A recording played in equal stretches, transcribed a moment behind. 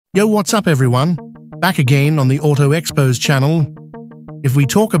Yo, what's up everyone? Back again on the Auto Expos channel. If we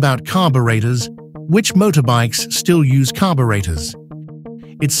talk about carburetors, which motorbikes still use carburetors?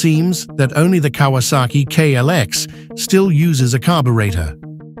 It seems that only the Kawasaki KLX still uses a carburetor.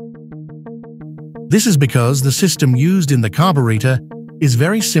 This is because the system used in the carburetor is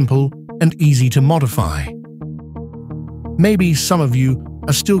very simple and easy to modify. Maybe some of you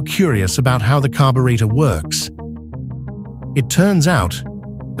are still curious about how the carburetor works. It turns out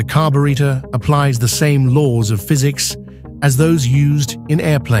the carburetor applies the same laws of physics as those used in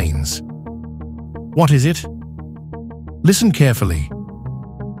airplanes. What is it? Listen carefully.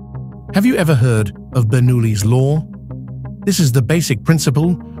 Have you ever heard of Bernoulli's law? This is the basic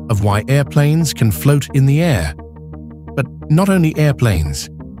principle of why airplanes can float in the air. But not only airplanes.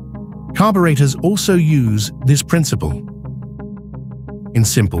 Carburetors also use this principle. In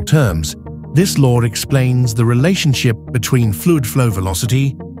simple terms, this law explains the relationship between fluid flow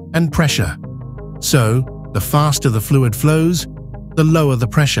velocity and pressure. So, the faster the fluid flows, the lower the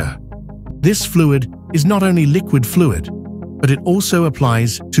pressure. This fluid is not only liquid fluid, but it also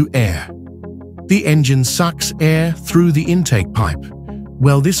applies to air. The engine sucks air through the intake pipe.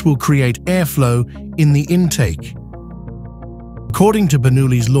 Well, this will create airflow in the intake. According to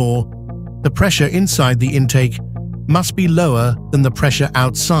Bernoulli's law, the pressure inside the intake must be lower than the pressure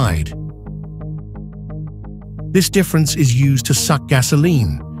outside. This difference is used to suck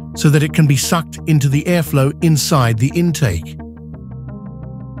gasoline, so that it can be sucked into the airflow inside the intake.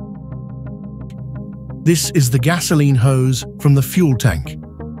 This is the gasoline hose from the fuel tank.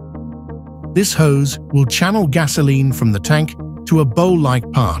 This hose will channel gasoline from the tank to a bowl-like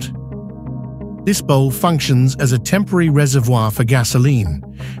part. This bowl functions as a temporary reservoir for gasoline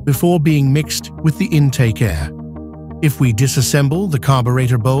before being mixed with the intake air. If we disassemble the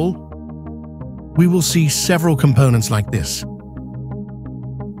carburetor bowl, we will see several components like this.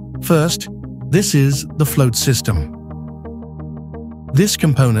 First, this is the float system. This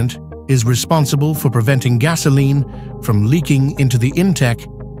component is responsible for preventing gasoline from leaking into the intake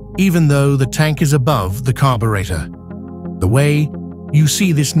even though the tank is above the carburetor. The way you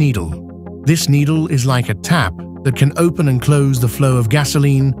see this needle. This needle is like a tap that can open and close the flow of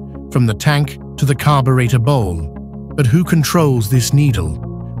gasoline from the tank to the carburetor bowl. But who controls this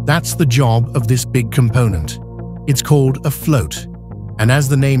needle? That's the job of this big component. It's called a float. And as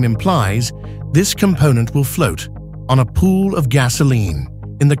the name implies, this component will float on a pool of gasoline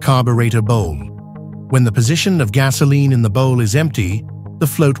in the carburetor bowl. When the position of gasoline in the bowl is empty, the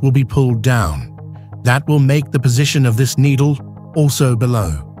float will be pulled down. That will make the position of this needle also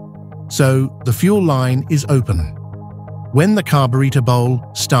below. So the fuel line is open. When the carburetor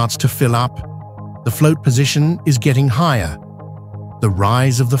bowl starts to fill up, the float position is getting higher. The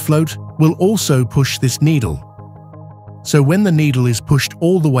rise of the float will also push this needle. So when the needle is pushed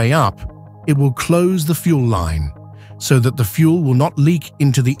all the way up, it will close the fuel line so that the fuel will not leak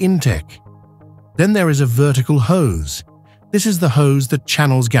into the intake. Then there is a vertical hose. This is the hose that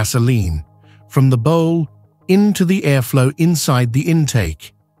channels gasoline from the bowl into the airflow inside the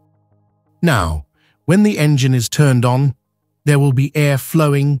intake. Now, when the engine is turned on, there will be air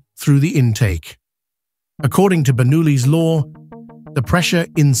flowing through the intake. According to Bernoulli's law, the pressure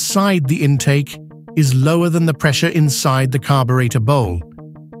inside the intake is lower than the pressure inside the carburetor bowl.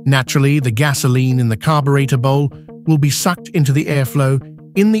 Naturally, the gasoline in the carburetor bowl will be sucked into the airflow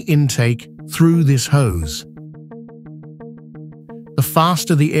in the intake through this hose. The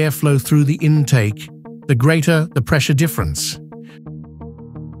faster the airflow through the intake, the greater the pressure difference,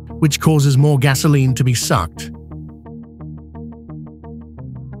 which causes more gasoline to be sucked.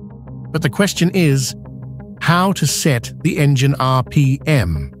 But the question is, how to set the engine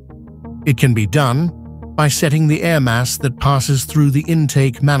RPM? It can be done by setting the air mass that passes through the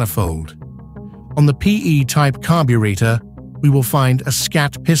intake manifold. On the PE-type carburetor, we will find a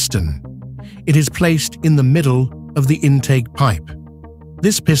scat piston. It is placed in the middle of the intake pipe.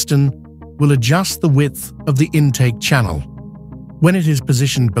 This piston will adjust the width of the intake channel. When it is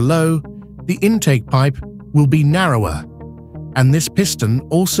positioned below, the intake pipe will be narrower, and this piston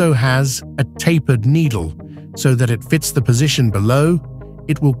also has a tapered needle so that it fits the position below.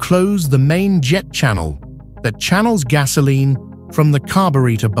 It will close the main jet channel that channels gasoline from the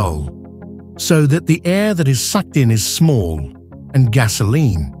carburetor bowl, so that the air that is sucked in is small, and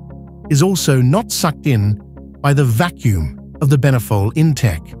gasoline is also not sucked in by the vacuum of the manifold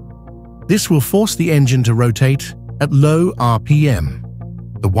intake. This will force the engine to rotate at low RPM.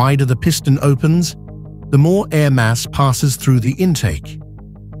 The wider the piston opens, the more air mass passes through the intake.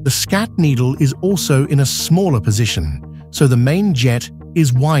 The scat needle is also in a smaller position, so the main jet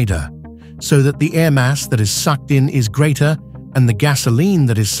is wider, so that the air mass that is sucked in is greater and the gasoline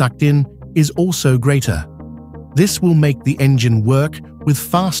that is sucked in is also greater. This will make the engine work with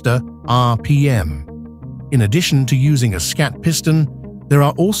faster RPM. In addition to using a scat piston, there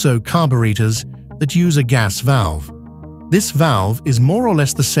are also carburetors that use a gas valve. This valve is more or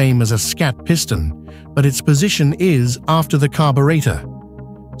less the same as a scat piston, but its position is after the carburetor.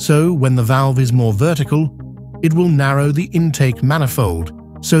 So when the valve is more vertical, it will narrow the intake manifold,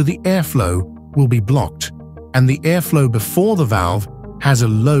 so the airflow will be blocked, and the airflow before the valve has a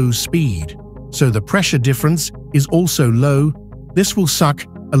low speed, so the pressure difference is also low. This will suck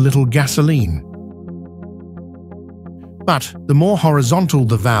a little gasoline. But the more horizontal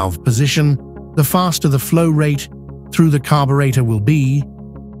the valve position, the faster the flow rate through the carburetor will be.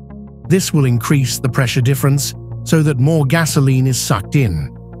 This will increase the pressure difference so that more gasoline is sucked in.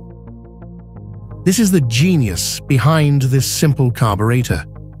 This is the genius behind this simple carburetor.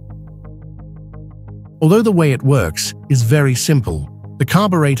 Although the way it works is very simple, the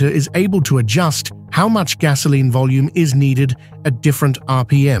carburetor is able to adjust how much gasoline volume is needed at different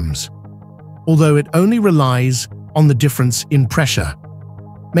RPMs, although it only relies on the difference in pressure.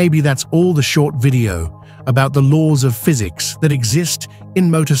 Maybe that's all the short video about the laws of physics that exist in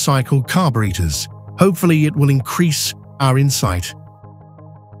motorcycle carburetors. Hopefully it will increase our insight